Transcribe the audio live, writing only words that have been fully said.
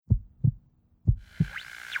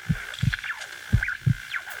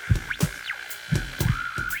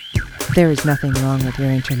There is nothing wrong with your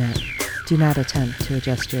internet. Do not attempt to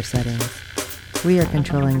adjust your settings. We are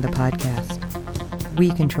controlling the podcast.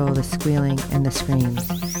 We control the squealing and the screams.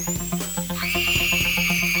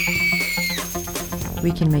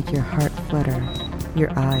 We can make your heart flutter,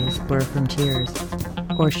 your eyes blur from tears,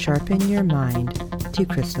 or sharpen your mind to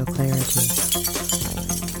crystal clarity.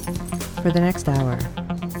 For the next hour,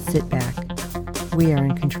 sit back. We are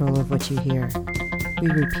in control of what you hear. We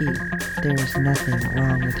repeat, there is nothing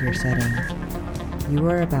wrong with your settings. You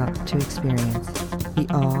are about to experience the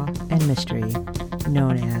awe and mystery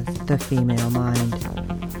known as the female mind.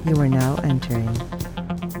 You are now entering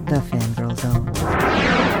the Fangirl Zone.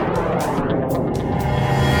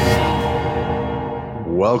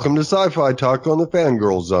 Welcome to Sci-Fi Talk on the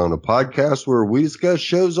Fangirl Zone, a podcast where we discuss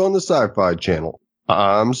shows on the Sci-Fi Channel.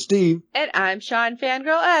 I'm Steve. And I'm Sean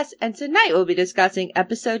Fangirl S. And tonight we'll be discussing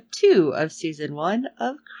episode 2 of season 1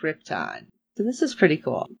 of Krypton. So this is pretty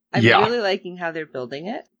cool. I'm really liking how they're building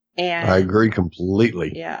it. And I agree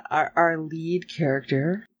completely. Yeah, our lead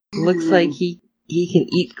character looks like he can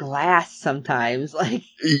eat glass sometimes. Like,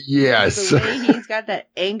 yes. The way he's got that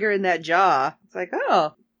anger in that jaw. It's like,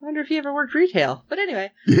 oh, I wonder if he ever worked retail. But anyway,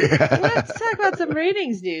 let's talk about some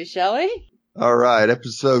ratings news, shall we? All right,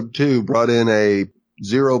 episode 2 brought in a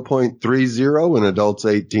 0.30 in adults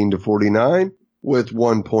 18 to 49 with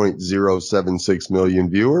 1.076 million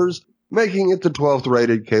viewers, making it the 12th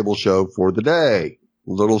rated cable show for the day.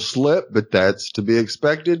 Little slip, but that's to be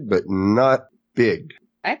expected, but not big.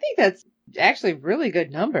 I think that's actually really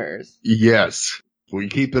good numbers. Yes. If we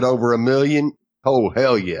keep it over 1 million, oh,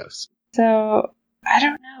 hell yes. So, I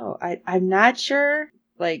don't know. I'm not sure,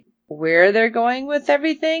 like, where they're going with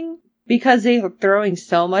everything, because they're throwing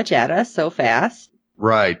so much at us so fast.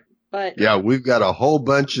 Right. But yeah, we've got a whole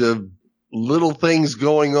bunch of little things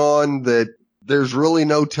going on that there's really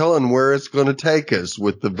no telling where it's going to take us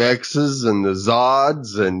with the Vexes and the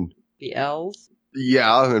Zods and the L's.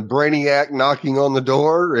 Yeah, and Brainiac knocking on the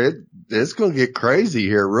door. It's going to get crazy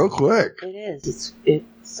here real quick. It is. It's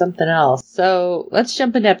something else. So let's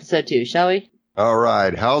jump into episode 2, shall we? All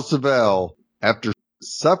right. House of L. After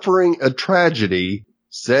suffering a tragedy,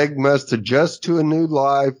 Seg must adjust to a new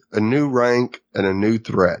life, a new rank, and a new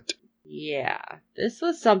threat. Yeah, this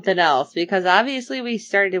was something else, because obviously we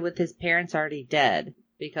started with his parents already dead,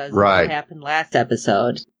 because of what happened last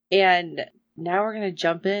episode. And now we're going to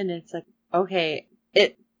jump in, and it's like, okay,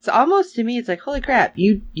 it's almost, to me, it's like, holy crap,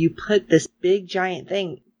 you put this big giant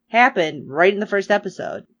thing happen right in the first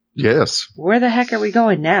episode. Yes. Where the heck are we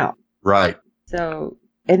going now? Right. So,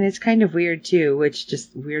 and it's kind of weird too, which,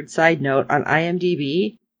 just weird side note, on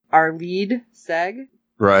IMDb, our lead, Seg,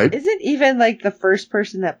 isn't even like the first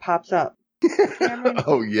person that pops up.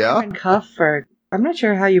 Oh, yeah? Cameron Cuff, or I'm not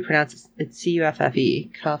sure how you pronounce it. It's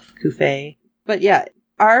C-U-F-F-E, Cuffé. But yeah,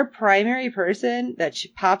 our primary person that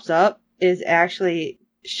pops up is actually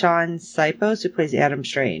Sean Sipos, who plays Adam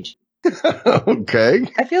Strange. Okay.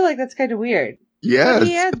 I feel like that's kind of weird. Yes. But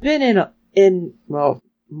he has been in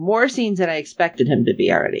more scenes than I expected him to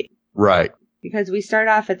be already. Right. Because we start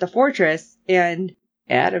off at the fortress, and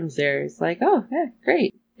Adam's there. It's like, oh, yeah,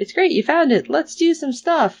 great. It's great. You found it. Let's do some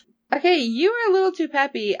stuff. Okay, you were a little too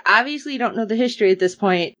peppy. Obviously, you don't know the history at this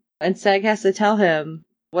point, and Seg has to tell him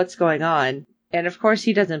what's going on. And of course,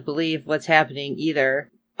 he doesn't believe what's happening either.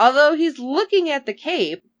 Although he's looking at the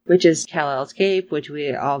cape, which is Kal-El's cape, which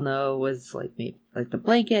we all know was like the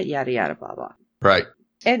blanket, yada yada, blah blah. Right.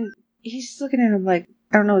 And he's just looking at him like,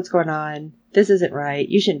 I don't know what's going on. This isn't right.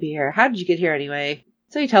 You shouldn't be here. How did you get here anyway?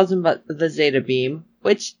 So he tells him about the Zeta Beam,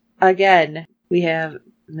 which, again, we have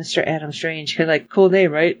Mr. Adam Strange. Like, cool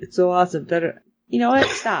name, right? It's so awesome. You know what?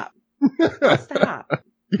 Stop. Stop.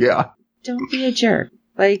 Yeah. Don't be a jerk.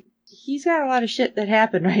 Like, he's got a lot of shit that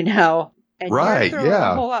happened right now. And you're throwing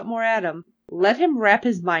a whole lot more at him. Let him wrap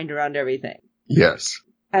his mind around everything. Yes.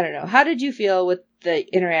 I don't know. How did you feel with the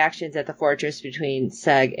interactions at the fortress between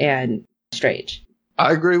Seg and Strange?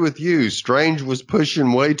 I agree with you. Strange was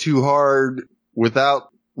pushing way too hard without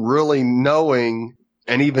really knowing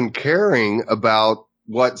and even caring about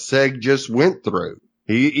what Seg just went through.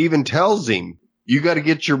 He even tells him, you got to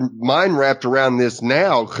get your mind wrapped around this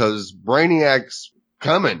now because Brainiac's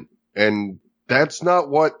coming. And that's not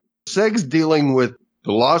what Seg's dealing with.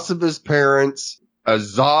 The loss of his parents.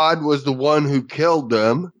 Zod was the one who killed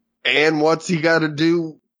them. And what's he got to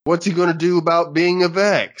do? What's he going to do about being a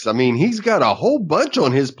Vex? I mean, he's got a whole bunch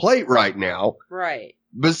on his plate right now. Right.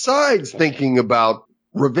 Besides thinking about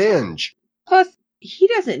revenge. Plus, he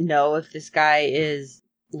doesn't know if this guy is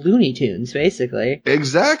Looney Tunes, basically.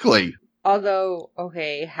 Exactly. Although,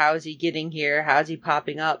 okay, how's he getting here? How's he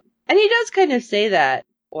popping up? And he does kind of say that.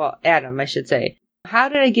 Well, Adam, I should say. how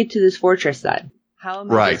did I get to this fortress then? How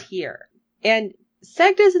am I just here? And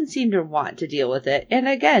Seg doesn't seem to want to deal with it. And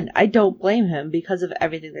again, I don't blame him because of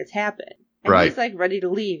everything that's happened. And he's like ready to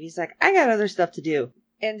leave. He's like, I got other stuff to do.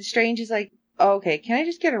 And Strange is like, oh, okay, can I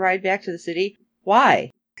just get a ride back to the city?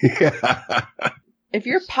 Why? If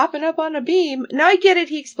you're popping up on a beam, now I get it.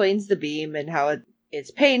 He explains the beam and how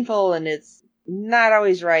it's painful and it's not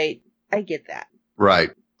always right. I get that.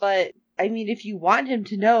 Right. But I mean, if you want him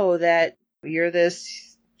to know that you're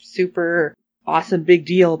this super awesome big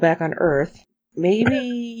deal back on Earth, maybe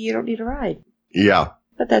you don't need a ride. Yeah.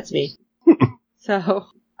 But that's me. So,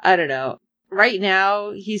 I don't know. Right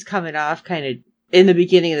now, he's coming off kind of, in the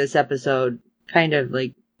beginning of this episode, kind of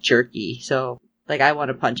like jerky. So, like, I want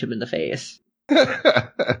to punch him in the face.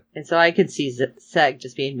 And so I could see Seg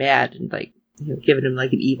just being mad and like, giving him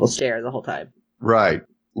like an evil stare the whole time. Right.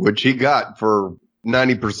 Which he got for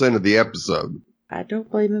 90% of the episode. I don't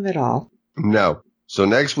blame him at all. No. So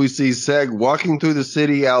next we see Seg walking through the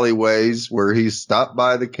city alleyways where he's stopped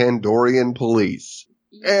by the Kandorian police.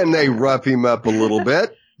 And they rough him up a little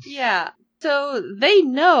bit. Yeah. So they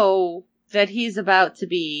know that he's about to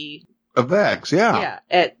be... a Vex, yeah.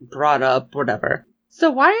 Yeah, brought up, whatever.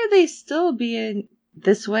 So why are they still being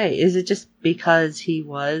this way? Is it just because he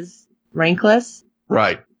was rankless?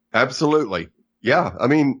 Right. Absolutely. Yeah. I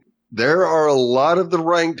mean, there are a lot of the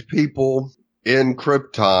ranked people in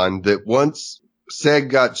Krypton that once Seg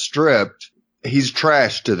got stripped, he's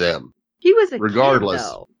trash to them. He was a regardless. Kid,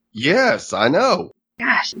 though. Yes, I know.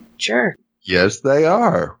 Gosh, sure. Yes, they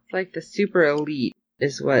are. It's like the super elite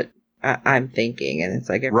is what I'm thinking, and it's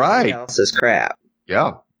like everything else is crap.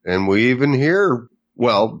 Yeah. And we even hear,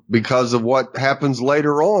 well, because of what happens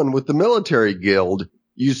later on with the military guild,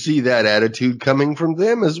 you see that attitude coming from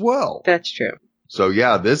them as well. That's true. So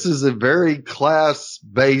yeah, this is a very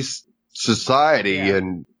class-based society,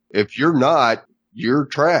 and if you're not, you're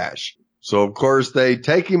trash. So of course they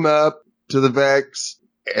take him up to the Vex,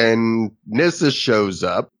 and Nyssa shows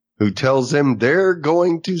up, who tells him they're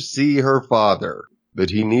going to see her father, but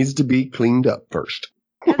he needs to be cleaned up first.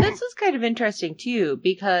 Now this is kind of interesting too,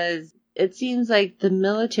 because it seems like the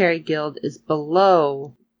military guild is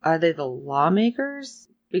below, are they the lawmakers?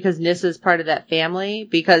 Because Nyssa's part of that family,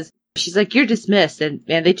 because she's like, you're dismissed, and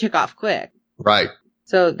man, they took off quick. Right.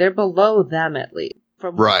 So they're below them at least,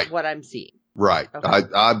 from what I'm seeing. Right. Okay.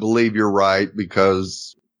 I believe you're right,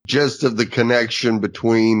 because just of the connection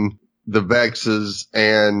between the Vexes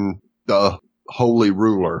and the Holy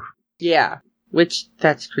Ruler. Yeah, which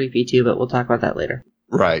that's creepy too, but we'll talk about that later.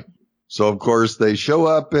 Right. So of course they show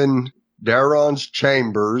up in Daron's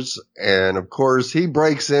chambers, and of course he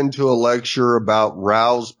breaks into a lecture about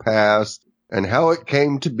Rao's past and how it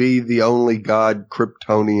came to be the only god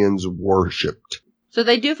Kryptonians worshipped. So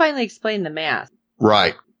they do finally explain the math.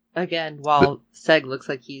 Right. Again, while Seg looks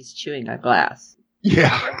like he's chewing on glass.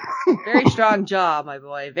 Yeah. Very strong jaw, my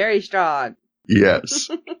boy. Very strong.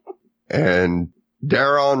 Yes. And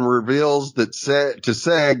Daron reveals that to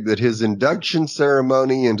Seg that his induction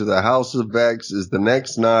ceremony into the House of Vex is the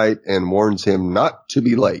next night and warns him not to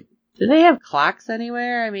be late. Do they have clocks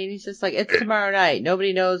anywhere? I mean, he's just like, it's tomorrow night.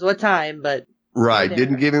 Nobody knows what time, but... Right.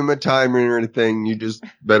 Didn't give him a timer or anything. You just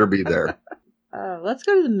better be there. Let's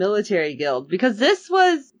go to the military guild, because this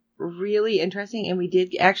was really interesting, and we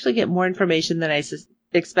did actually get more information than I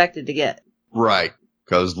expected to get. Right.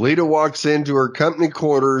 Because Lita walks into her company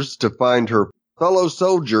quarters to find her fellow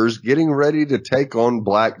soldiers getting ready to take on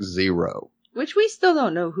Black Zero. Which we still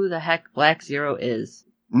don't know who the heck Black Zero is.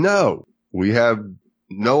 No. We have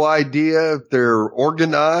no idea if they're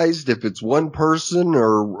organized, if it's one person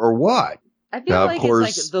or what. I feel now, like it's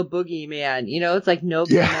like the boogeyman. You know, it's like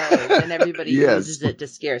nobody knows, and everybody uses it to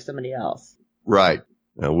scare somebody else. Right.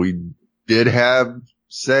 Now, we did have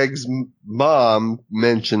Seg's mom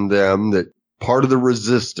mention them that part of the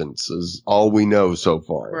resistance is all we know so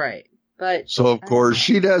far. Right. But so, of course,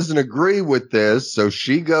 she doesn't agree with this, so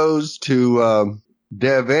she goes to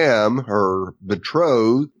Dev-Em, her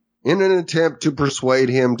betrothed, in an attempt to persuade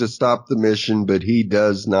him to stop the mission, but he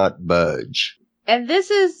does not budge. And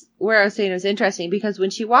this is where I was saying it was interesting, because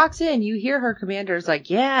when she walks in, you hear her commander's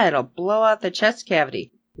like, yeah, it'll blow out the chest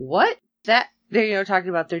cavity. What? They're, talking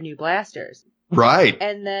about their new blasters. Right.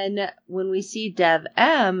 And then when we see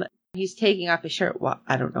Dev-Em, he's taking off his shirt. Well,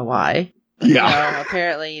 I don't know why. But, yeah.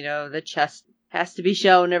 Apparently, the chest has to be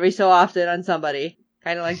shown every so often on somebody.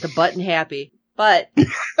 Kind of like the button happy. But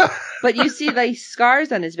you see the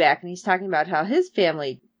scars on his back, and he's talking about how his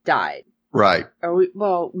family died. Right.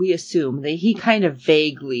 We assume that he kind of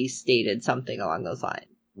vaguely stated something along those lines.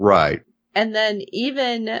 Right. And then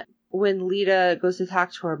even when Lita goes to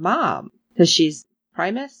talk to her mom, because she's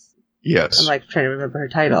Primus? Yes. I'm like trying to remember her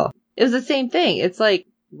title. It was the same thing. It's like,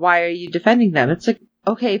 why are you defending them? It's like,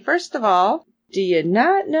 okay, first of all, do you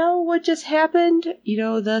not know what just happened? You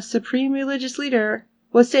know, the supreme religious leader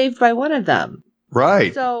was saved by one of them.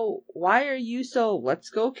 Right. So why are you so, let's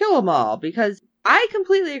go kill them all? Because I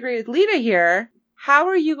completely agree with Lita here. How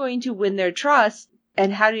are you going to win their trust?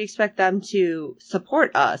 And how do you expect them to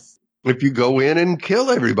support us? If you go in and kill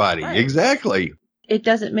everybody. Right. Exactly. It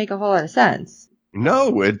doesn't make a whole lot of sense.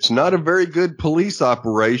 No, it's not a very good police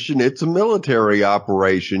operation. It's a military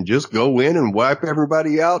operation. Just go in and wipe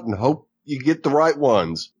everybody out and hope you get the right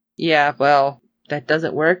ones. Yeah, well, that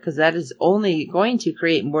doesn't work because that is only going to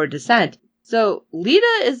create more dissent. So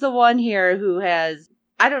Lita is the one here who has,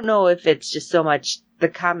 I don't know if it's just so much the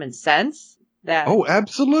common sense that... Oh,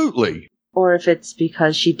 absolutely. Or if it's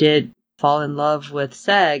because she did fall in love with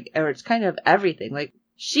Seg, or it's kind of everything. Like,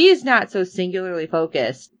 she is not so singularly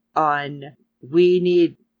focused on, we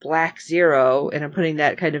need Black Zero, and I'm putting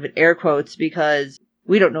that kind of in air quotes because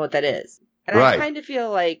we don't know what that is. And Right. I kind of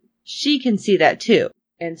feel like she can see that too.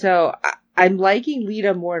 And so I'm liking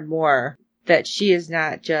Lita more and more, that she is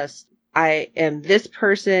not just, I am this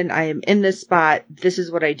person, I am in this spot, this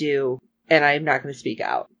is what I do, and I'm not going to speak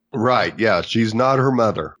out. Right. Yeah. She's not her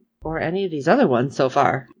mother. Or any of these other ones so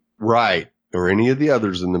far. Right. Or any of the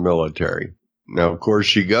others in the military. Now, of course,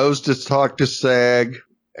 she goes to talk to Seg,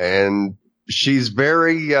 and she's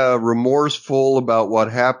very remorseful about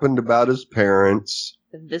what happened about his parents.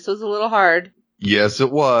 And this was a little hard. Yes,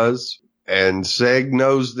 it was. And Seg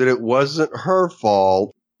knows that it wasn't her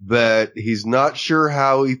fault, but he's not sure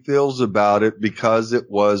how he feels about it because it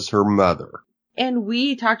was her mother. And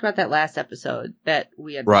we talked about that last episode, that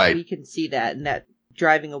we had, Right. we can see that, and that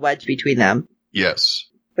driving a wedge between them. Yes.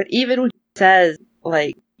 But even when he says,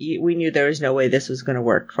 like, we knew there was no way this was going to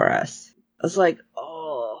work for us. I was like,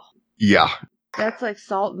 oh, Yeah. that's like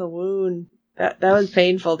salt in the wound. That was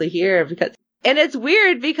painful to hear, because, and it's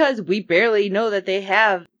weird because we barely know that they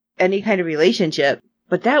have any kind of relationship,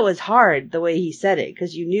 but that was hard the way he said it,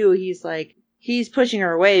 because you knew he's pushing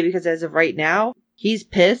her away because as of right now, he's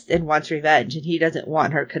pissed and wants revenge, and he doesn't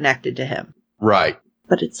want her connected to him. Right.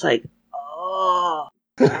 But it's like, oh,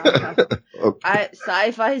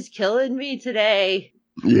 sci-fi's killing me today.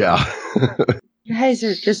 Yeah. You guys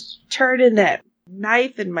are just turning that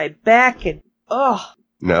knife in my back, and oh.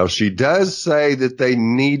 Now, she does say that they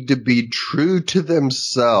need to be true to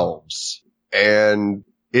themselves, and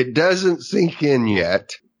it doesn't sink in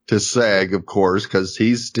yet to Seg, of course, because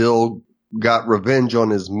he's still got revenge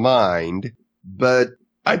on his mind, but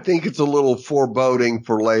I think it's a little foreboding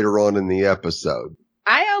for later on in the episode.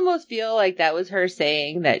 I almost feel like that was her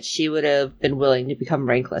saying that she would have been willing to become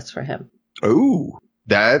rankless for him. Ooh,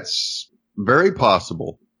 that's very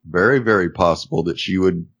possible. Very, very possible that she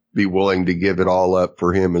would be willing to give it all up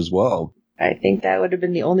for him as well. I think that would have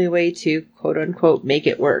been the only way to, quote unquote, make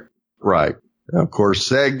it work. Right. Now, of course,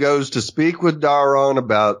 Seg goes to speak with Daron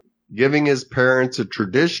about giving his parents a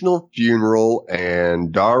traditional funeral,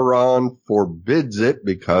 and Daron forbids it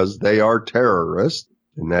because they are terrorists,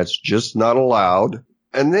 and that's just not allowed.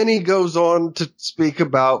 And then he goes on to speak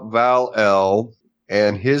about Val-El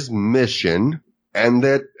and his mission, and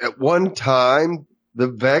that at one time the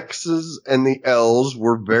Vexes and the Els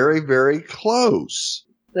were very, very close.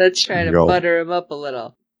 Let's try to butter him up a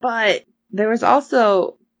little. But there was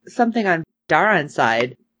also something on Daron's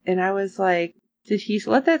side, and I was like, did he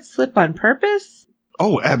let that slip on purpose?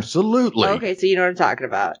 Oh, absolutely. Okay, so you know what I'm talking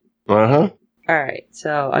about. Uh-huh. All right,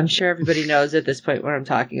 so I'm sure everybody knows at this point what I'm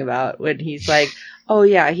talking about when he's like, oh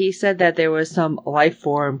yeah, he said that there was some life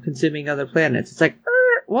form consuming other planets. It's like,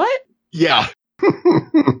 what? Yeah.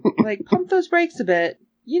 Like, pump those brakes a bit.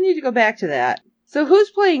 You need to go back to that. So who's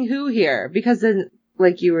playing who here? Because then,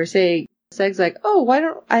 like you were saying, Seg's like, oh, why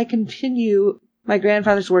don't I continue my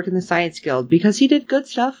grandfather's work in the Science Guild? Because he did good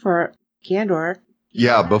stuff for Kandor.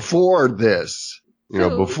 Yeah, before this,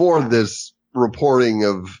 before this reporting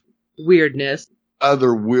of weirdness,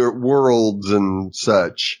 other worlds and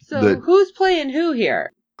such. So who's playing who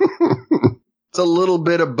here? It's a little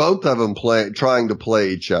bit of both of them trying to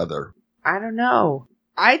play each other. I don't know.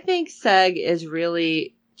 I think Seg is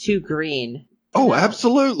really too green. Oh,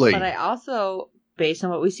 absolutely. But I also, based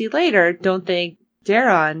on what we see later, don't think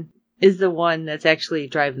Daron is the one that's actually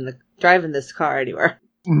driving this car anywhere.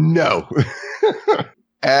 No.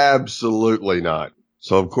 Absolutely not.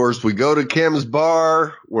 So, of course, we go to Kim's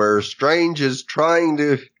bar where Strange is trying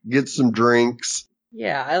to get some drinks.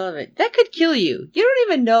 Yeah, I love it. That could kill you. You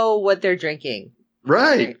don't even know what they're drinking.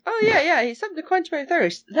 Right. Like, oh, yeah, he's something to quench my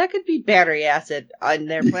thirst. That could be battery acid on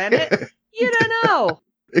their planet. You don't know.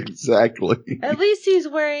 Exactly. At least he's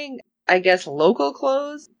wearing, I guess, local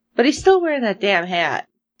clothes. But he's still wearing that damn hat.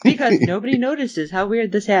 Because nobody notices how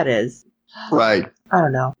weird this hat is. Right. I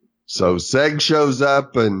don't know. So Seg shows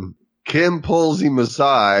up and Kim pulls him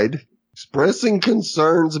aside, expressing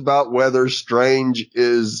concerns about whether Strange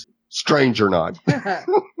is strange or not.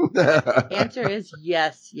 Answer is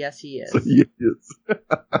yes. Yes, he is. Yes.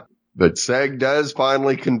 But Seg does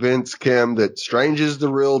finally convince Kim that Strange is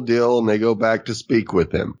the real deal, and they go back to speak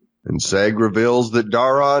with him. And Seg reveals that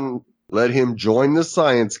Daron let him join the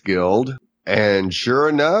Science Guild, and sure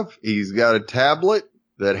enough, he's got a tablet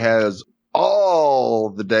that has all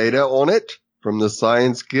the data on it from the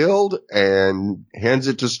Science Guild, and hands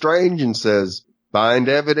it to Strange and says, find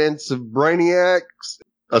evidence of Brainiac's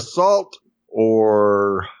assault,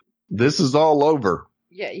 or this is all over.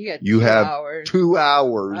 Yeah, you got You 2 have hours. 2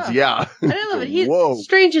 hours. Oh. Yeah. I love it. Whoa.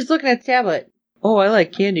 Strange is looking at the tablet. Oh, I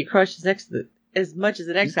like Candy Crush as much as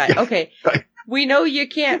the next guy. Okay. We know you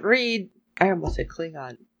can't read. I almost said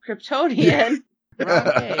Klingon. Kryptonian. Wrong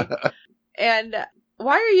day. And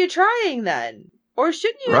why are you trying then? Or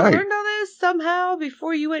shouldn't you have learned all this somehow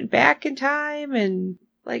before you went back in time? And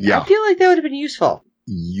I feel like that would have been useful.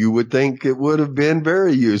 You would think it would have been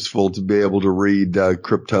very useful to be able to read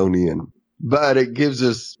Kryptonian. But it gives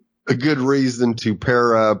us a good reason to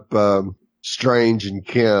pair up Strange and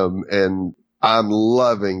Kim, and I'm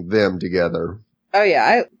loving them together. Oh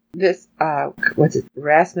yeah, what's it,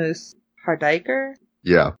 Rasmus Hardiker?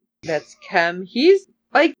 Yeah. That's Kim. He's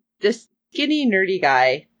like this skinny, nerdy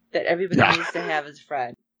guy that everybody needs to have as a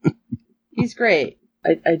friend. He's great.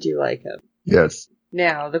 I do like him. Yes.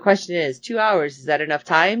 Now, the question is, 2 hours, is that enough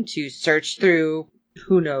time to search through,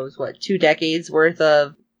 who knows what, 2 decades worth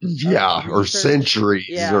of... or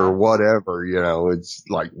centuries or whatever, it's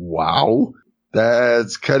like, wow,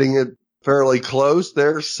 that's cutting it fairly close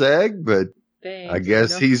there, Seg, but I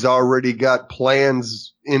guess he's already got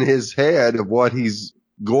plans in his head of what he's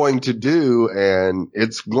going to do, and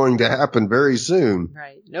it's going to happen very soon.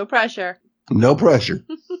 Right. No pressure. No pressure.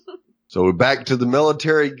 So we're back to the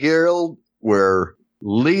military guild where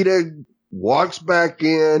Lita walks back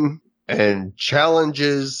in and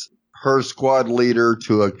challenges her squad leader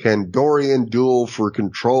to a Kandorian duel for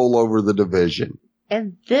control over the division.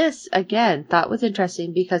 And this, again, thought was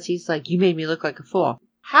interesting because he's like, you made me look like a fool.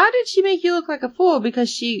 How did she make you look like a fool? Because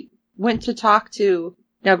she went to talk to,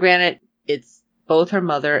 now granted, it's both her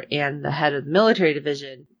mother and the head of the military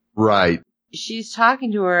division. Right. She's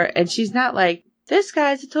talking to her and she's not like, this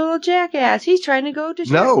guy's a total jackass. He's trying to go to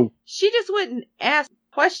shit. No. She just went and asked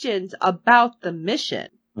questions about the mission.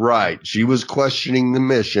 Right. She was questioning the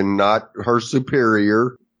mission, not her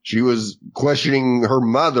superior. She was questioning her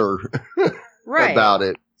mother about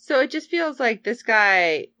it. So it just feels like this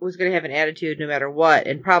guy was going to have an attitude no matter what,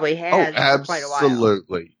 and probably has for quite a while.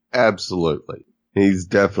 Absolutely. Absolutely. He's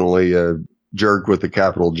definitely a jerk with a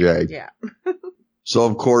capital J. Yeah. So,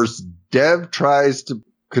 of course, Dev tries to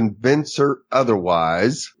convince her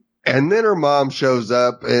otherwise, and then her mom shows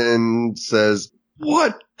up and says,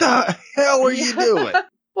 what the hell are you doing?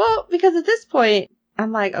 Well, because at this point,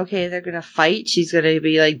 I'm like, okay, they're going to fight. She's going to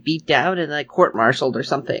be like beat down and like court-martialed or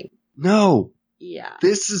something. No. Yeah.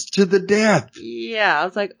 This is to the death. Yeah. I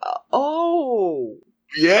was like, oh.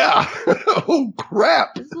 Yeah. Oh,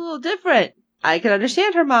 crap. It's a little different. I can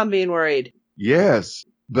understand her mom being worried. Yes.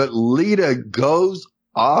 But Lita goes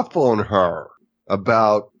off on her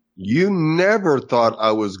about, you never thought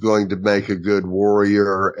I was going to make a good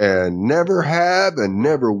warrior and never have and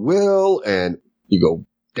never will. And you go,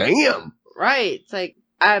 damn. Right. It's like,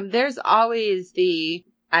 there's always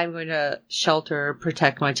I'm going to shelter,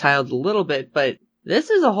 protect my child a little bit, but this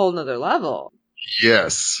is a whole nother level.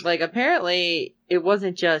 Yes. Like, apparently, it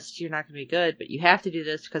wasn't just, you're not going to be good, but you have to do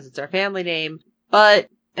this because it's our family name, but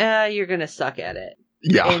you're going to suck at it.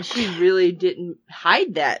 Yeah. And she really didn't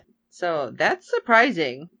hide that. So that's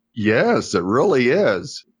surprising. Yes, it really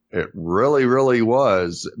is. It really, really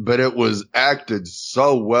was. But it was acted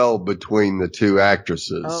so well between the two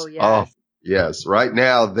actresses. Oh, yes. Oh, yes. Right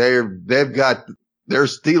now, they're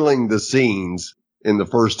stealing the scenes in the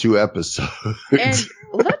first 2 episodes. And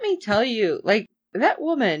let me tell you, like, that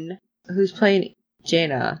woman who's playing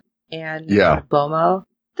Jaina and Bomo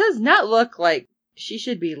does not look like she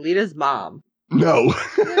should be Lita's mom. No.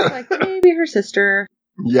 Like, maybe her sister.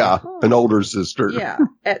 Yeah, an older sister. Yeah,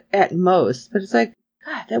 at most. But it's like,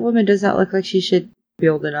 God, that woman does not look like she should be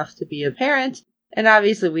old enough to be a parent. And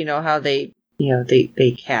obviously we know how they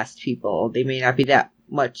cast people. They may not be that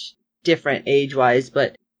much different age-wise,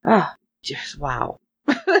 but, just wow.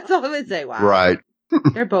 That's all I would say, wow. Right.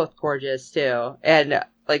 They're both gorgeous, too. And,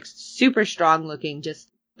 like, super strong looking. Just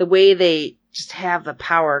the way they just have the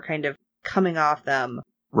power kind of coming off them.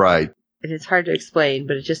 Right. and it's hard to explain,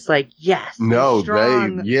 but it's just like, yes. No,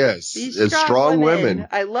 strong, yes. these It's strong women.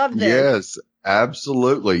 I love this. Yes,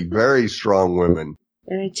 absolutely. Very strong women.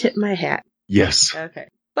 And I tip my hat. Yes. Okay.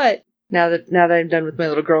 But now that I'm done with my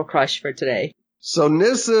little girl crush for today. So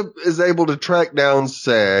Nyssa is able to track down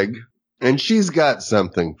Seg, and she's got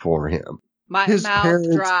something for him. My His mouth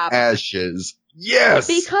parents' dropped. ashes. Yes.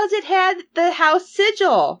 Because it had the house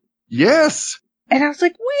sigil. Yes. And I was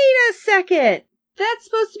like, wait a second. That's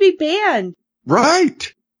supposed to be banned.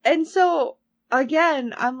 Right. And so,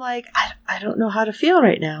 again, I'm like, I don't know how to feel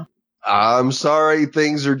right now. I'm sorry,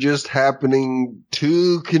 things are just happening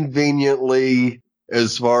too conveniently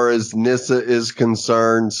as far as Nyssa is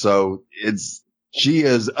concerned, so she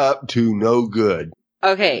is up to no good.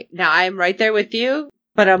 Okay, now I'm right there with you,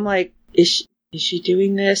 but I'm like, is she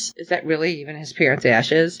doing this? Is that really even his parents'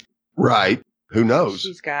 ashes? Right. Who knows?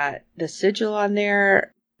 She's got the sigil on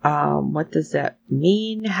there. What does that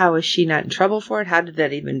mean? How is she not in trouble for it? How did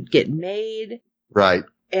that even get made? Right.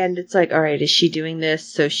 And it's like, all right, is she doing this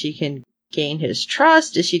so she can gain his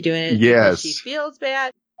trust? Is she doing it Yes. because she feels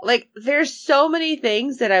bad? Like, there's so many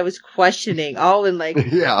things that I was questioning all in like,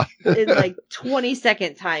 Yeah. in like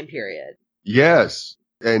 20-second time period. Yes.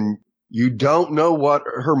 And you don't know what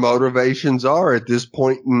her motivations are at this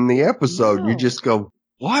point in the episode. No. You just go,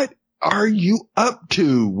 what are you up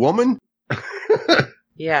to, woman?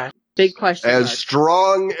 Yeah. Big question As mark.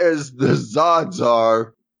 strong as the Zods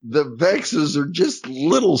are, the Vexes are just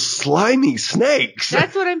little slimy snakes.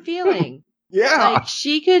 That's what I'm feeling. Yeah. Like,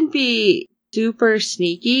 she can be super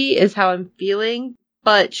sneaky is how I'm feeling,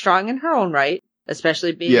 but strong in her own right,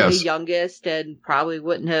 especially being Yes. the youngest and probably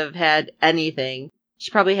wouldn't have had anything.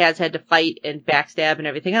 She probably has had to fight and backstab and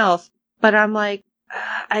everything else. But I'm like,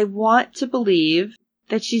 I want to believe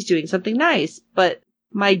that she's doing something nice, but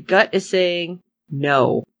my gut is saying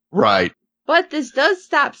no. Right. But this does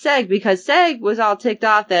stop Seg, because Seg was all ticked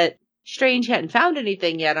off that Strange hadn't found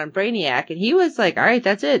anything yet on Brainiac, and he was like, all right,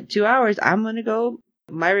 that's it. 2 hours. I'm going to go.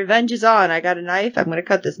 My revenge is on. I got a knife. I'm going to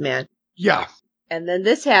cut this man. Yeah. And then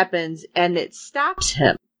this happens, and it stops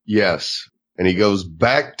him. Yes. And he goes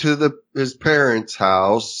back to his parents'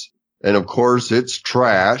 house, and of course it's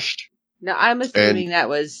trashed. Now, I'm assuming that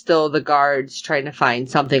was still the guards trying to find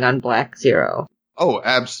something on Black Zero. Oh,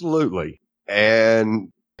 absolutely. And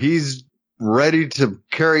he's ready to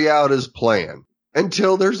carry out his plan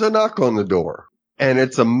until there's a knock on the door. And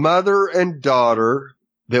it's a mother and daughter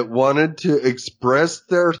that wanted to express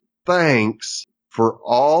their thanks for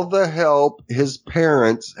all the help his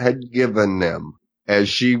parents had given them.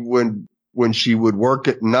 As when she would work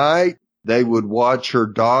at night, they would watch her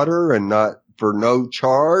daughter and not for no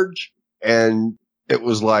charge. And it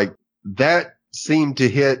was like, that seemed to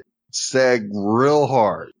hit Seg real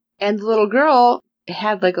hard. And the little girl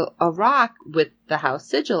had like a rock with the house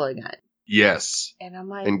sigil again. Yes. And I'm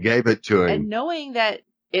like, And gave it to him. and knowing that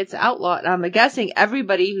it's outlawed, I'm guessing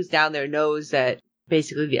everybody who's down there knows that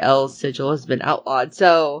basically the L's sigil has been outlawed.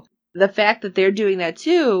 So the fact that they're doing that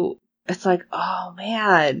too, it's like, oh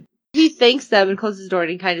man. He thanks them and closes the door,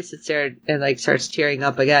 and he kind of sits there and like starts tearing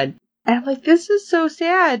up again. And I'm like, this is so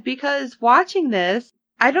sad, because watching this,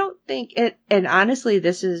 I don't think it, and honestly,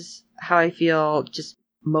 this is how I feel just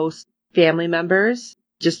most family members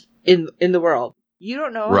just in the world. You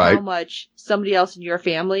don't know Right. how much somebody else in your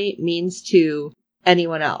family means to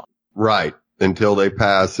anyone else. Right. Until they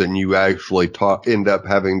pass and you actually end up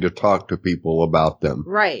having to talk to people about them.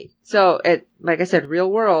 Right. So like I said, real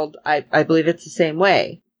world, I believe it's the same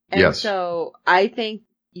way. And Yes. so I think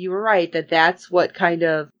you were right that that's what kind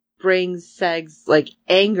of brings Seg's like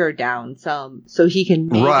anger down some, so he can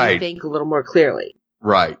maybe Right. think a little more clearly.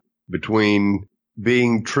 Right. Between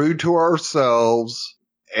being true to ourselves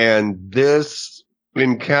and this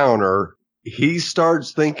encounter, he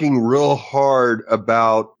starts thinking real hard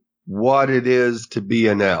about what it is to be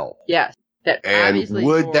an L. Yes. That And obviously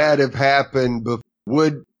would for- that have happened?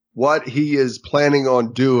 Would what he is planning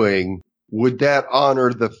on doing, would that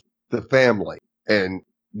honor the family? And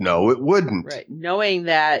no, it wouldn't. right, knowing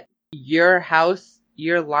that your house,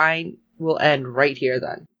 your line will end right here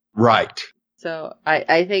then. Right. So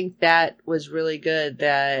I think that was really good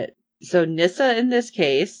so Nyssa in this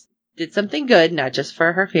case did something good, not just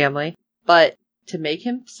for her family, but to make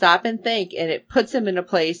him stop and think, and it puts him in a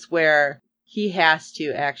place where he has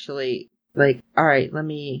to actually like, all right, let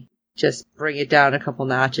me just bring it down a couple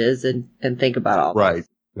notches and think about all Right. this.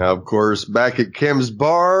 Now, of course, back at Kim's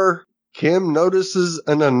bar, Kim notices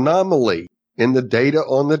an anomaly in the data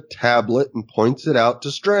on the tablet and points it out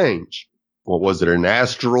to Strange. What was it, an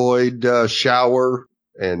asteroid shower?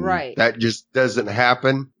 And Right. that just doesn't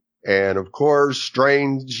happen. And of course,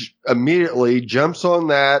 Strange immediately jumps on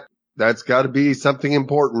that that's got to be something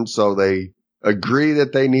important. So they agree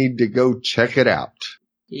that they need to go check it out.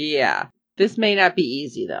 Yeah. This may not be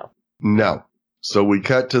easy, though. No. So we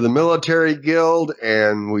cut to the military guild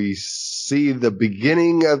and we see the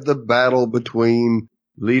beginning of the battle between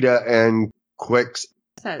Lita and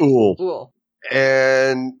Quetzalcoatl.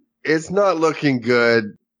 And it's not looking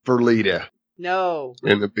good for Lita. No.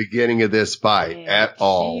 In the beginning of this fight at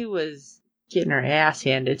all. She was getting her ass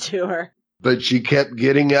handed to her. But she kept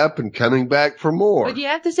getting up and coming back for more. But you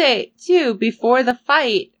have to say, too, before the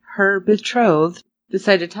fight, her betrothed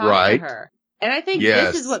decided to talk to her. And I think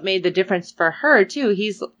this is what made the difference for her, too.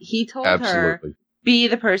 He told her, be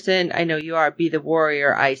the person I know you are, be the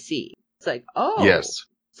warrior I see. It's like, oh. Yes.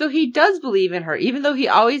 So he does believe in her, even though he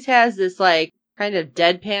always has this, like, kind of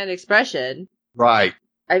deadpan expression. Right.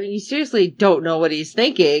 I mean, you seriously don't know what he's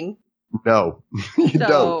thinking. No, you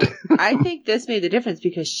don't. I think this made the difference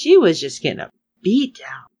because she was just getting a beat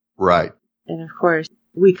down. Right. And of course,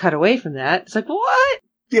 we cut away from that. It's like, what?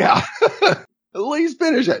 Yeah. At least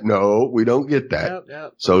finish it. No, we don't get that.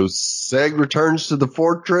 Nope. So Seg returns to the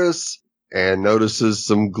fortress and notices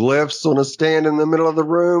some glyphs on a stand in the middle of the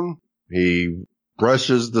room. He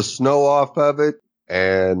brushes the snow off of it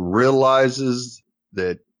and realizes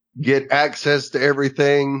that get access to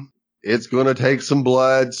everything, it's going to take some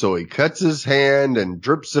blood. So he cuts his hand and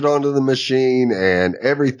drips it onto the machine and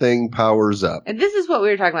everything powers up. And this is what we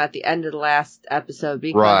were talking about at the end of the last episode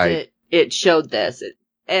because it showed this.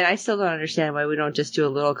 And I still don't understand why we don't just do a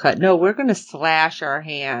little cut. No, we're going to slash our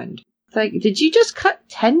hand. It's like, did you just cut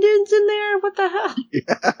tendons in there? What the hell?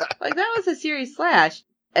 Yeah. Like, that was a serious slash.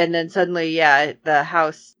 And then suddenly, the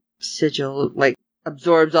house sigil,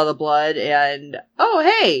 absorbs all the blood and, oh,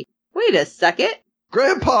 hey, wait a second.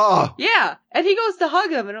 Grandpa! Yeah. And he goes to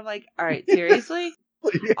hug him and I'm like, all right, seriously?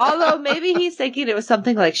 Yeah. Although maybe he's thinking it was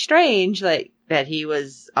something strange, that he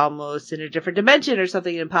was almost in a different dimension or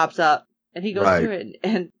something and pops up. And he goes through it.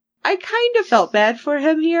 And I kind of felt bad for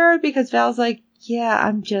him here because Val's like, yeah,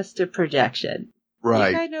 I'm just a projection.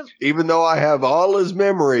 Right. Even though I have all his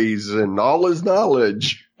memories and all his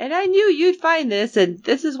knowledge. And I knew you'd find this, and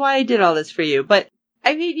this is why I did all this for you. But,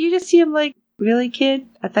 I mean, you just see him like, really, kid?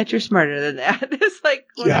 I thought you're smarter than that. It's like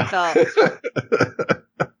what I felt.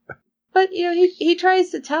 But, he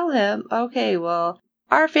tries to tell him, okay, well,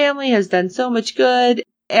 our family has done so much good.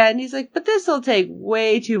 And he's like, but this will take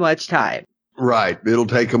way too much time. Right. It'll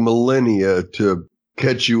take a millennia to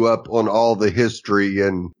catch you up on all the history,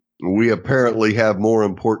 and we apparently have more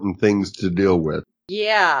important things to deal with.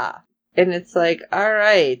 Yeah. And it's like, all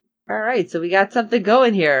right. So we got something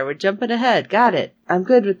going here. We're jumping ahead. Got it. I'm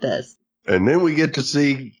good with this. And then we get to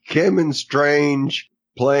see Kim and Strange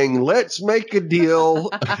playing Let's Make a Deal.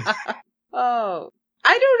 Oh,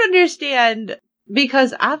 I don't understand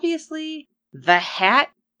because obviously the hat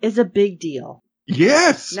is a big deal.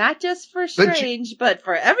 Yes. Not just for Strange, but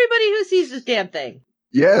for everybody who sees this damn thing.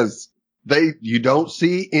 Yes. You don't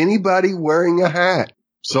see anybody wearing a hat.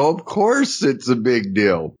 So of course it's a big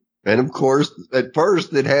deal. And of course, at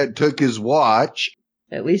first it took his watch.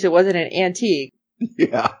 At least it wasn't an antique.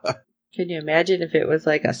 Yeah. Can you imagine if it was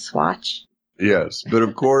like a swatch? Yes. But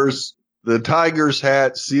of course, the tiger's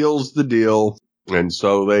hat seals the deal. And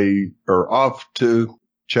so they are off to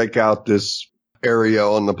check out this area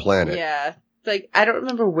on the planet. Yeah. I don't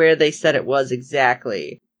remember where they said it was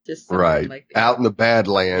exactly. Just out in the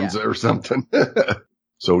Badlands or something.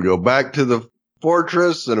 So we go back to the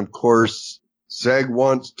fortress, and of course, Seg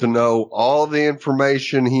wants to know all the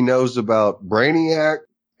information he knows about Brainiac,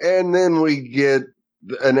 and then we get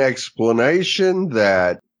an explanation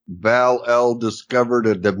that Val-El discovered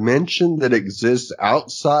a dimension that exists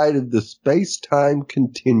outside of the space-time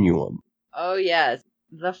continuum. Oh yes,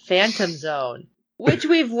 the Phantom Zone, which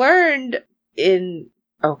we've learned in...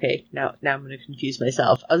 Okay, now I'm going to confuse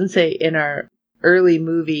myself. I was going to say in our early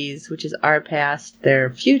movies, which is our past,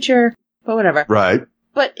 their future, but whatever. Right.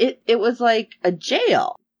 But it was like a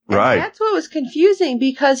jail. And right. That's what was confusing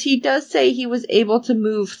because he does say he was able to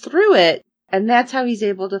move through it, and that's how he's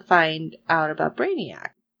able to find out about Brainiac.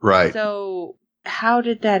 Right. So how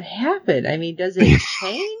did that happen? I mean, does it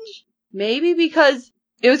change? Maybe because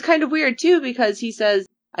it was kind of weird too because he says,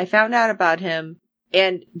 I found out about him,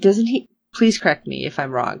 and doesn't he... Please correct me if I'm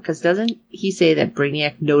wrong, because doesn't he say that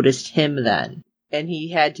Brainiac noticed him then? And he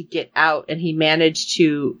had to get out, and he managed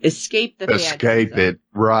to escape the Phantom Escape it,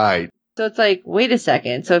 right. So it's like, wait a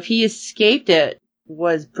second. So if he escaped it,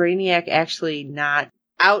 was Brainiac actually not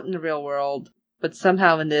out in the real world, but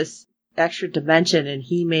somehow in this extra dimension, and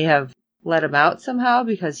he may have let him out somehow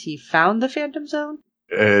because he found the Phantom Zone?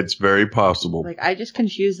 It's very possible. I just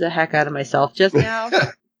confused the heck out of myself just now.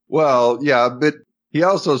 Well, yeah, but he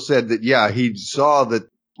also said that, yeah, he saw that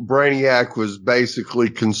Brainiac was basically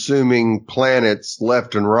consuming planets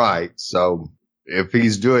left and right. So if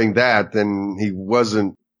he's doing that, then he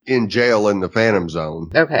wasn't in jail in the Phantom Zone.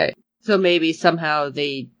 Okay. So maybe somehow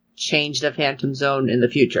they changed the Phantom Zone in the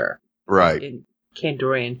future. Right. In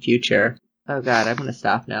Kandorian future. Oh god, I'm gonna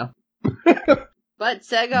stop now. But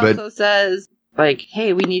Seg also says, like,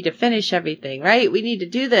 hey, we need to finish everything, right? We need to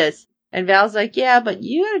do this. And Val's like, yeah, but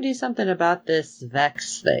you gotta do something about this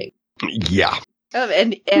Vex thing. Yeah.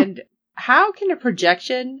 And how can a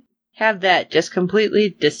projection have that just completely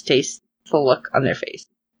distasteful look on their face?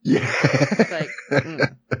 Yeah. It's like,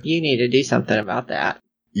 you need to do something about that.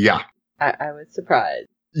 Yeah. I was surprised.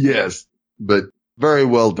 Yes, but very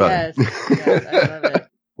well done. Yes, I love it.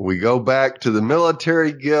 We go back to the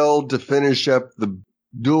military guild to finish up the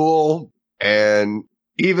duel, and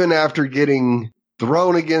even after getting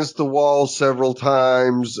thrown against the wall several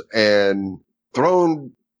times and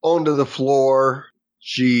thrown onto the floor,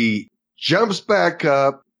 she jumps back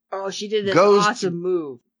up. Oh, she did this awesome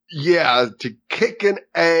move. Yeah, to kick an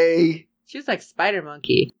A. She was like Spider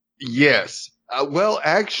Monkey. Yes. Well,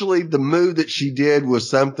 actually, the move that she did was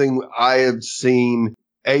something I have seen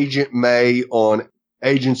Agent May on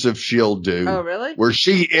Agents of S.H.I.E.L.D. do. Oh, really? Where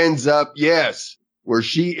she ends up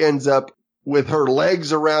with her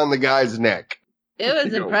legs around the guy's neck. It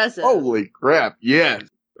was impressive. Holy crap, yes.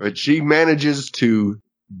 But she manages to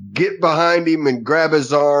get behind him and grab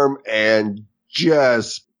his arm and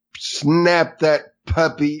just snap that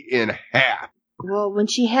puppy in half. Well, when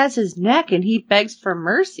she has his neck and he begs for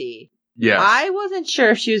mercy, yes. I wasn't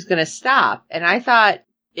sure if she was going to stop. And I thought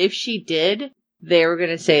if she did, they were going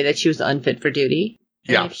to say that she was unfit for duty.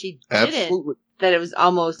 And yeah, if she didn't, absolutely. that it was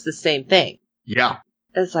almost the same thing. Yeah.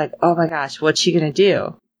 It's like, oh my gosh, what's she going to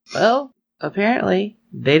do? Well, apparently,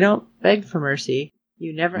 they don't beg for mercy.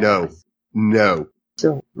 You never ask. No.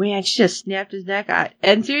 So, man, she just snapped his neck out.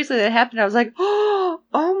 And seriously, that happened. I was like, oh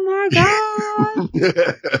my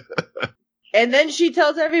God. And then she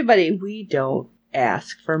tells everybody, we don't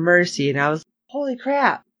ask for mercy. And I was, holy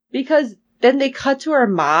crap. Because then they cut to her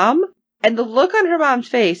mom and the look on her mom's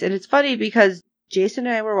face. And it's funny because Jason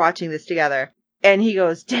and I were watching this together and he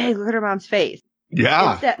goes, dang, look at her mom's face.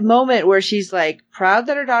 Yeah. It's that moment where she's like proud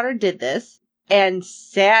that her daughter did this and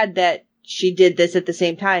sad that she did this at the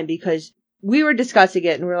same time, because we were discussing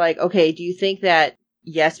it and we're like, okay, do you think that,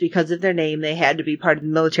 yes, because of their name, they had to be part of the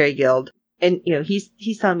military guild? And, you know, he's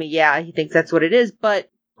telling me, yeah, he thinks that's what it is. But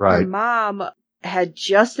her mom had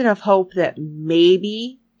just enough hope that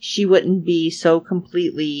maybe she wouldn't be so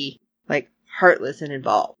completely, like, heartless and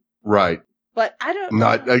involved. Right. But I don't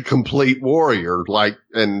Not a complete warrior,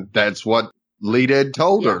 and that's what Lita had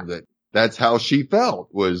told her, that's how she felt,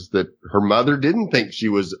 was that her mother didn't think she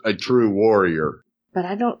was a true warrior. But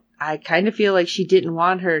I kind of feel like she didn't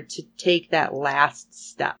want her to take that last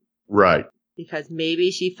step. Right. Because maybe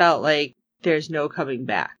she felt like there's no coming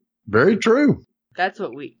back. Very true. That's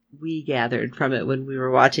what we gathered from it when we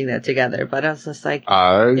were watching that together. But I was just like,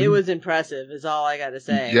 it was impressive is all I got to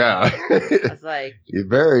say. Yeah. I was like, you're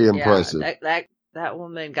very impressive. That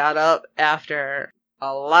woman got up after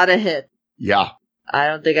a lot of hits. Yeah. I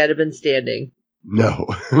don't think I'd have been standing. No.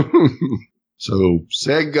 So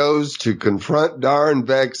Seg goes to confront Darren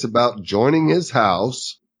Vex about joining his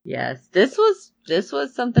house. Yes, this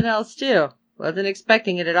was something else too. Wasn't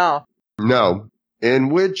expecting it at all. No, in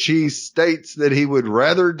which he states that he would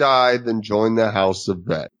rather die than join the House of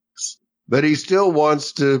Vex. But he still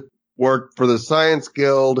wants to work for the Science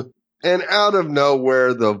Guild, and out of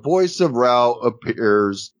nowhere the voice of Rao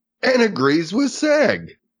appears and agrees with Seg.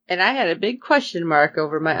 And I had a big question mark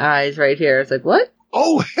over my eyes right here. It's like, what?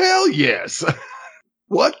 Oh, hell yes.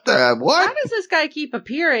 What? How does this guy keep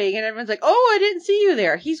appearing? And everyone's like, oh, I didn't see you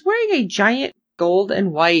there. He's wearing a giant gold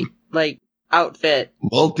and white, like, outfit.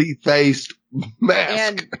 Multi-faced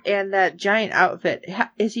mask. And that giant outfit.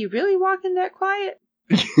 Is he really walking that quiet?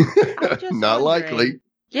 Not likely.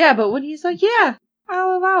 Yeah, but when he's like, yeah,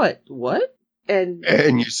 I'll allow it. What? And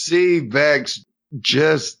you see Vex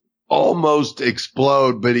just almost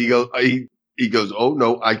explode, but he goes, oh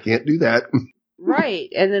no, I can't do that. Right.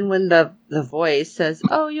 And then when the voice says,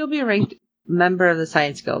 oh, you'll be a ranked member of the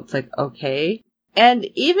Science Guild, it's like, okay. And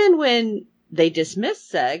even when they dismiss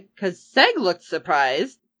Seg, because Seg looked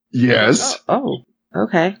surprised. Yes. Like, oh,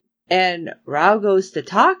 okay. And Rao goes to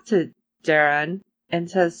talk to Darren and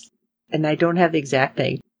says, and I don't have the exact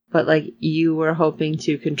thing, but like, you were hoping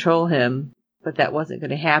to control him, but that wasn't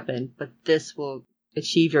going to happen, but this will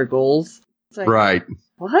achieve your goals. It's like, right.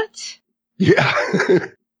 What? Yeah.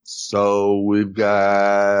 So we've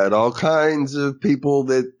got all kinds of people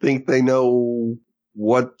that think they know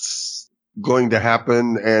what's going to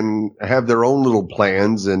happen and have their own little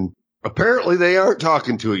plans. And apparently they aren't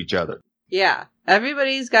talking to each other. Yeah.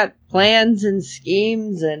 Everybody's got plans and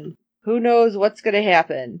schemes and who knows what's going to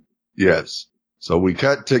happen. Yes. So we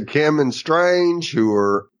cut to Kim and Strange, who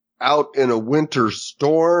are out in a winter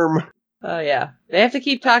storm. Oh, yeah. They have to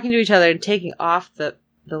keep talking to each other and taking off the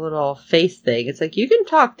little face thing. It's like, you can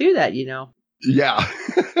talk through that, you know. Yeah.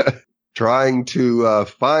 Trying to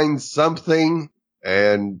find something.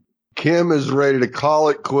 And Kim is ready to call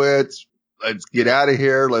it quits. Let's get out of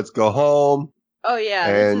here. Let's go home. Oh, yeah.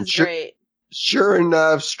 And this is great. Sure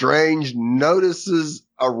enough, Strange notices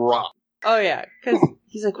a rock. Oh, yeah. Because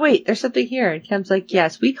he's like, wait, there's something here. And Kim's like,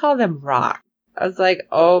 yes, we call them rock. I was like,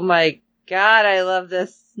 oh, my God, I love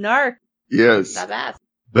this snark. Yes. Not bad.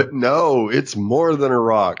 But no, it's more than a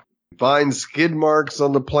rock. Find skid marks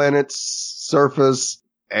on the planet's surface,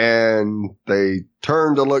 and they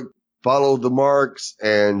turn to look, follow the marks,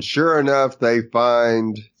 and sure enough, they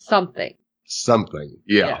find something.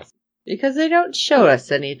 Yeah. Yes. Because they don't show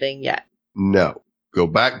us anything yet. No. Go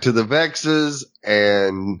back to the Vexes,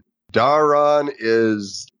 and Daron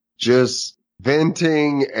is just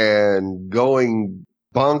venting and going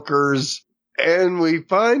bonkers. And we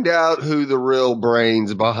find out who the real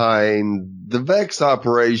brains behind the Vex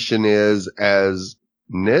operation is, as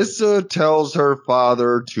Nyssa tells her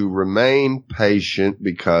father to remain patient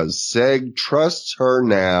because Seg trusts her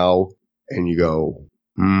now. And you go,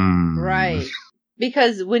 Right.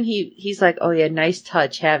 Because when he's like, oh yeah, nice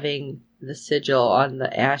touch having the sigil on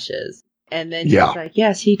the ashes. And then he's like,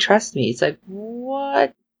 yes, he trusts me. It's like,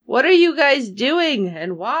 what? What are you guys doing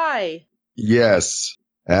and why? Yes,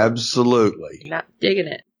 absolutely. Not digging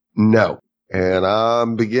it. No. And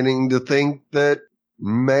I'm beginning to think that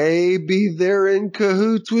maybe they're in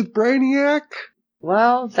cahoots with Brainiac.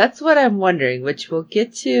 Well, that's what I'm wondering, which we'll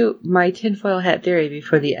get to my tinfoil hat theory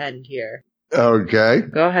before the end here. Okay.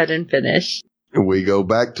 Go ahead and finish. We go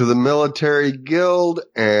back to the military guild,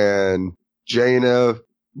 and Jaina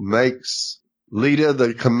makes Lita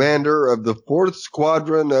the commander of the 4th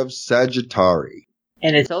Squadron of Sagittari.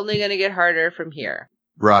 And it's only going to get harder from here.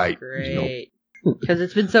 Right. Great. Because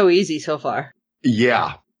it's been so easy so far.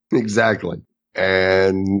 Yeah, exactly.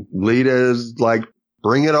 And Lita's like,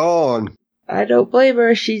 bring it on. I don't blame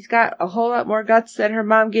her. She's got a whole lot more guts than her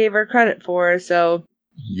mom gave her credit for, so.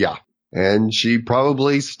 Yeah. And she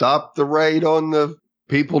probably stopped the raid on the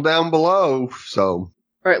people down below, so.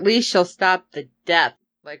 Or at least she'll stop the death.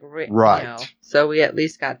 Right. You know, so we at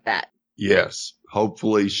least got that. Yes.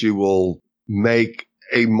 Hopefully she will make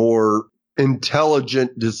a more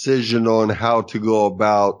intelligent decision on how to go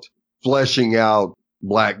about fleshing out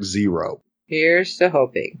Black Zero. Here's to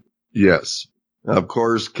hoping. Yes. Of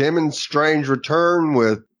course, Kim and Strange return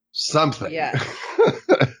with something. Yeah.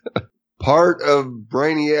 Part of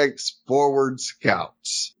Brainiac's forward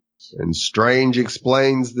scouts. And Strange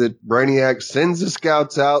explains that Brainiac sends the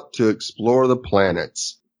scouts out to explore the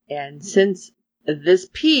planets. And since this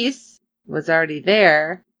piece was already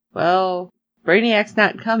there, well, Brainiac's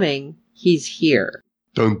not coming. He's here.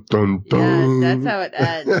 Dun, dun, dun. Yes, that's how it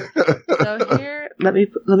ends. So here, let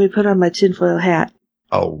me put on my tinfoil hat.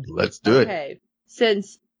 Oh, let's do it. Okay.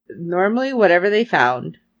 Since normally whatever they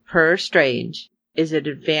found, per Strange, is an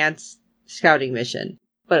advanced scouting mission,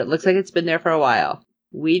 but it looks like it's been there for a while.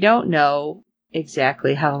 We don't know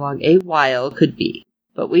exactly how long a while could be,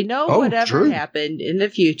 but we know whatever happened in the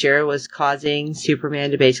future was causing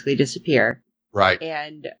Superman to basically disappear. Right.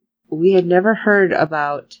 And we had never heard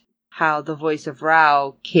about how the voice of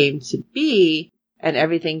Rao came to be, and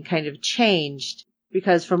everything kind of changed,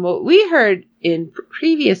 because from what we heard in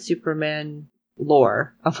previous Superman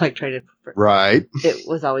lore, I'm like trying to... Right. It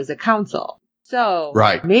was always a council. So,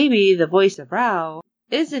 right. Maybe the voice of Rao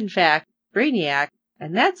is in fact Brainiac,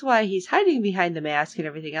 and that's why he's hiding behind the mask and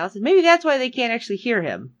everything else, and maybe that's why they can't actually hear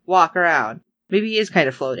him walk around. Maybe he is kind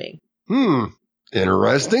of floating.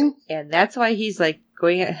 Interesting. And that's why he's like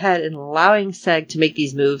going ahead and allowing Seg to make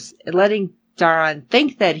these moves and letting Daron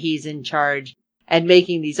think that he's in charge and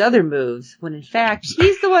making these other moves, when in fact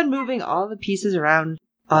he's the one moving all the pieces around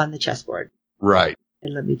on the chessboard. Right.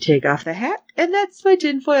 And let me take off the hat, and that's my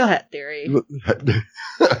tinfoil hat theory.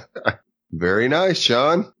 Very nice,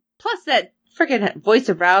 Sean. Plus that freaking voice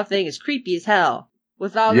of Rao thing is creepy as hell.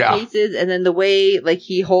 With all the faces, and then the way like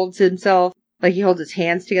he holds himself, like he holds his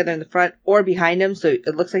hands together in the front or behind him, so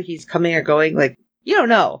it looks like he's coming or going, like, you don't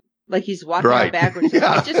know. Like he's walking backwards.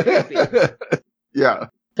 It's just creepy. Yeah.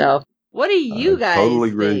 So, what do you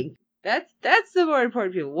guys think? That's the more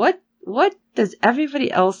important people. What does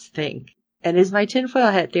everybody else think? And is my tinfoil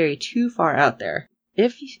hat theory too far out there?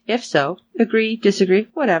 If so, agree, disagree,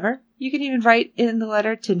 whatever. You can even write in the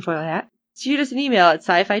letter tinfoil hat. shoot us an email at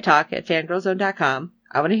sci-fi talk@fangirlzone.com.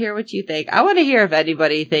 I want to hear what you think. I want to hear if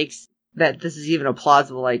anybody thinks that this is even a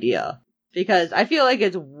plausible idea. Because I feel like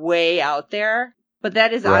it's way out there. But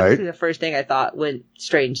that is honestly the first thing I thought when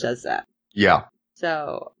Strange says that. Yeah.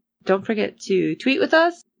 So don't forget to tweet with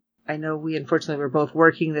us. I know we unfortunately were both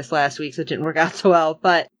working this last week, so it didn't work out so well.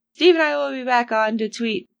 But Steve and I will be back on to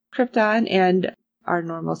tweet Krypton and our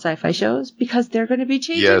normal sci-fi shows because they're going to be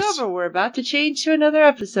changing over. We're about to change to another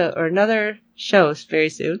episode or another show very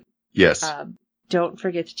soon. Yes. Don't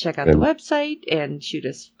forget to check out the website and shoot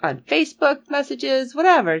us on Facebook messages,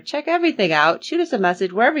 whatever. Check everything out. Shoot us a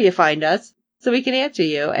message wherever you find us so we can answer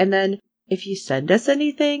you. And then if you send us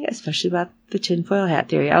anything, especially about the tinfoil hat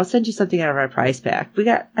theory, I'll send you something out of our prize pack.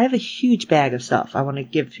 I have a huge bag of stuff I want to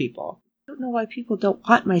give people. I don't know why people don't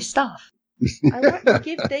want my stuff. I want to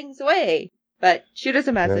give things away. But shoot us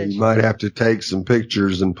a message. You might have to take some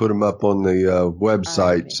pictures and put them up on the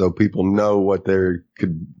website so people know what they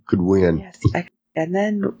could win. Yes. And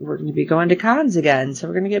then we're going to be going to cons again, so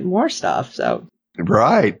we're going to get more stuff. So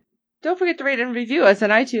right. Don't forget to rate and review us on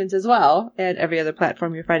iTunes as well, and every other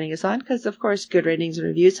platform you're finding us on, because, of course, good ratings and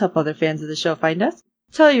reviews help other fans of the show find us.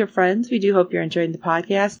 Tell your friends. We do hope you're enjoying the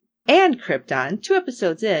podcast. And Krypton, 2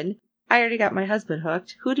 episodes in, I already got my husband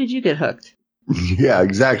hooked. Who did you get hooked? Yeah,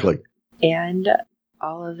 exactly. And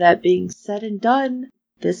all of that being said and done,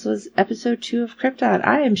 this was episode 2 of Krypton.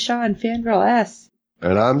 I am Sean Fangirl S.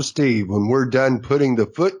 And I'm Steve. When we're done putting the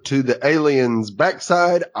foot to the alien's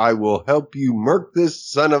backside, I will help you murk this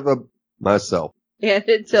son of a myself. And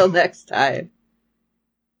until next time.